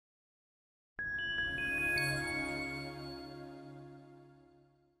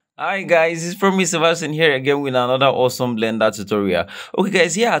Hi guys, it's Promise Sebastian here again with another awesome Blender tutorial. Okay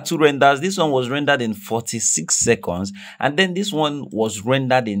guys, here are two renders. This one was rendered in 46 seconds and then this one was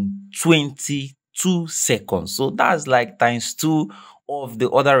rendered in 22 seconds. So that's like times 2 of the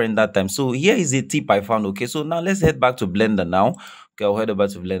other render time. So here is a tip I found. Okay, so now let's head back to Blender now. Okay, I'll head over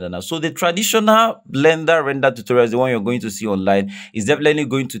to Blender now. So the traditional Blender render tutorial is the one you're going to see online. Is definitely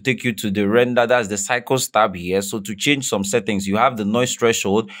going to take you to the render. That's the cycles tab here. So to change some settings, you have the noise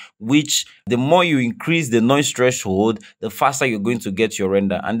threshold, which the more you increase the noise threshold, the faster you're going to get your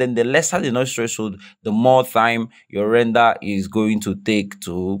render. And then the lesser the noise threshold, the more time your render is going to take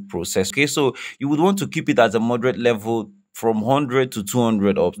to process. Okay, so you would want to keep it at a moderate level from 100 to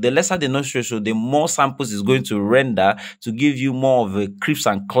 200 up. The lesser the noise ratio, the more samples is going to render to give you more of a crisp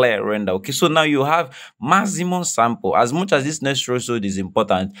and clear render. Okay, so now you have maximum sample. As much as this noise threshold is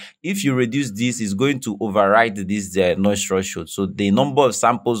important, if you reduce this, it's going to override this noise threshold. So the number of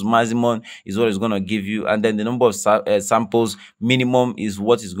samples maximum is what it's going to give you, and then the number of samples minimum is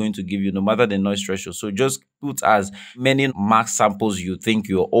what is going to give you, no matter the noise threshold. So just put as many max samples you think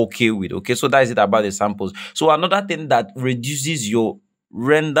you're okay with. Okay, so that is it about the samples. So another thing that reduces your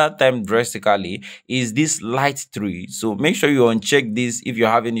render time drastically is this light tree. So make sure you uncheck this if you're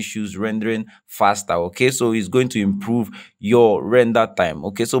having issues rendering faster. Okay, so it's going to improve your render time.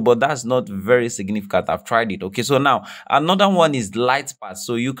 Okay, so but that's not very significant. I've tried it. Okay, so now another one is light path.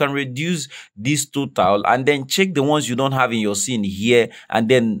 So you can reduce this total and then check the ones you don't have in your scene here and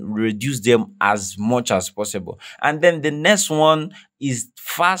then reduce them as much as possible. And then the next one is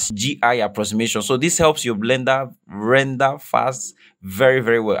fast GI approximation. So this helps your Blender render fast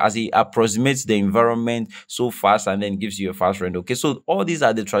very well, as it approximates the environment so fast and then gives you a fast render. Okay, so all these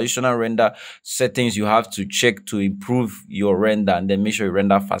are the traditional render settings you have to check to improve your render and then make sure you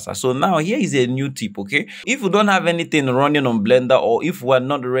render faster. So now here is a new tip. Okay, if you don't have anything running on Blender, or if we're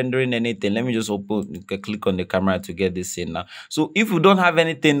not rendering anything, let me just click on the camera to get this in now. So if you don't have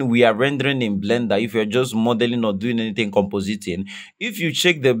anything we are rendering in Blender, if you're just modeling or doing anything compositing, if you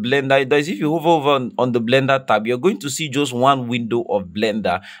check the Blender, that is, if you hover over on the Blender tab, you're going to see just one window of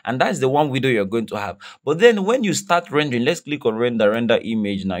Blender, and that's the one window you're going to have. But then when you start rendering, let's click on render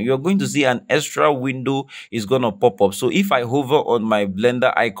image. Now you're going to see an extra window is going to pop up. So if I hover on my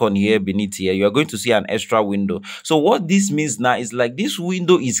Blender icon here beneath here, you're going to see an extra window. So what this means now is like this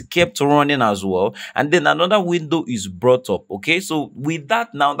window is kept running as well, and then another window is brought up. Okay, so with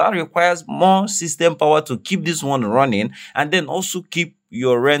that, now that requires more system power to keep this one running and then also keep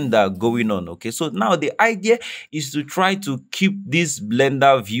your render going on. Okay, so now the idea is to try to keep this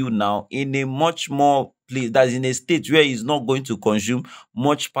Blender view now in a much more place, that's in a state where it's not going to consume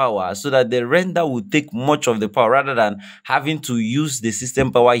much power, so that the render will take much of the power rather than having to use the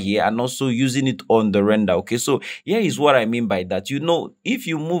system power here and also using it on the render. Okay, so here is what I mean by that. You know, if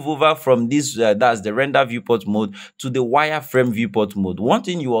you move over from this that's the render viewport mode to the wireframe viewport mode, one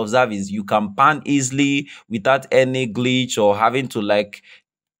thing you observe is you can pan easily without any glitch or having to like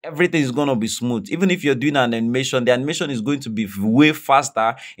everything is going to be smooth. Even if you're doing an animation, the animation is going to be way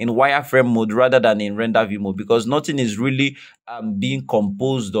faster in wireframe mode rather than in render view mode, because nothing is really being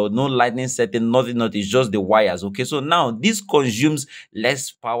composed, or no lightning setting, nothing, it's just the wires. Okay, so now this consumes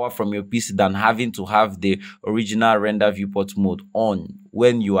less power from your PC than having to have the original render viewport mode on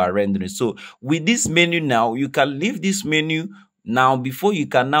when you are rendering. So with this menu now, you can leave this menu now before you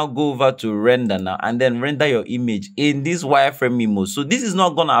can now go over to render now and then render your image in this wireframe mode. So this is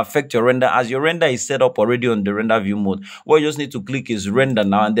not going to affect your render, as your render is set up already on the render view mode. What you just need to click is render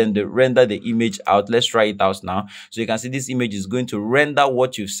now and then render the image out. Let's try it out now. So you can see this image is going to render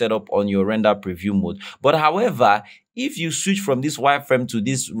what you've set up on your render preview mode. But however, if you switch from this wireframe to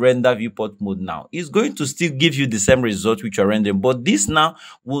this render viewport mode now, it's going to still give you the same result which you're rendering, but this now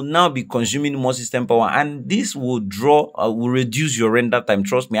will now be consuming more system power, and this will will reduce your render time.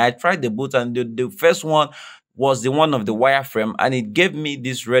 Trust me, I tried the both, and the first one was the one of the wireframe, and it gave me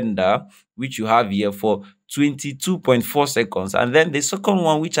this render which you have here for 22.4 seconds. And then the second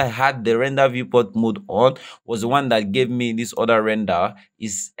one, which I had the render viewport mode on, was the one that gave me this other render,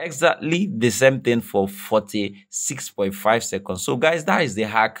 is exactly the same thing for 46.5 seconds. So guys, that is the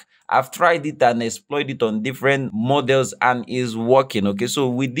hack. I've tried it and exploited it on different models and is working. Okay, so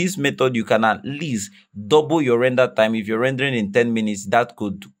with this method, you can at least double your render time. If you're rendering in 10 minutes, that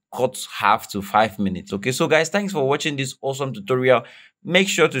could cut half to 5 minutes. Okay, so guys, thanks for watching this awesome tutorial. Make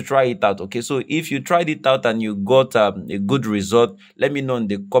sure to try it out. Okay, so if you tried it out and you got a good result, let me know in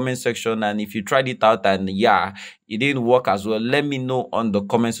the comment section. And if you tried it out and yeah, it didn't work as well, let me know on the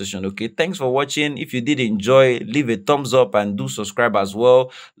comment section. Okay, thanks for watching. If you did enjoy, leave a thumbs up and do subscribe as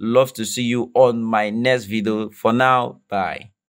well. Love to see you on my next video. For now, bye.